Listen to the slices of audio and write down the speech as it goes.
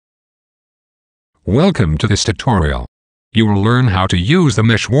Welcome to this tutorial. You will learn how to use the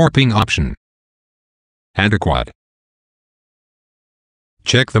mesh warping option. Add a quad.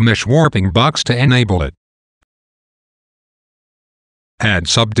 Check the mesh warping box to enable it. Add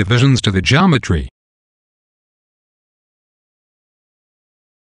subdivisions to the geometry.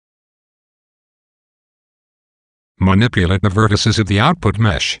 Manipulate the vertices of the output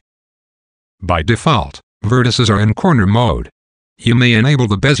mesh. By default, vertices are in corner mode. You may enable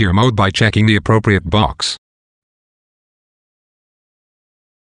the Bézier mode by checking the appropriate box.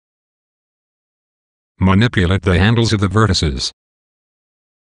 Manipulate the handles of the vertices.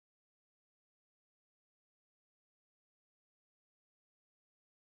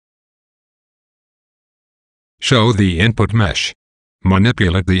 Show the input mesh.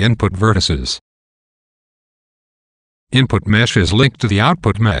 Manipulate the input vertices. Input mesh is linked to the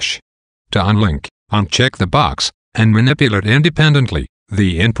output mesh. To unlink, uncheck the box, and manipulate independently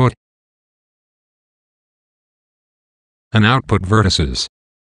the input and output vertices.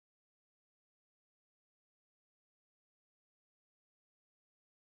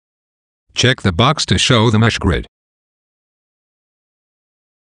 Check the box to show the mesh grid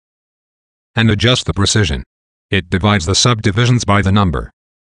and adjust the precision. It divides the subdivisions by the number.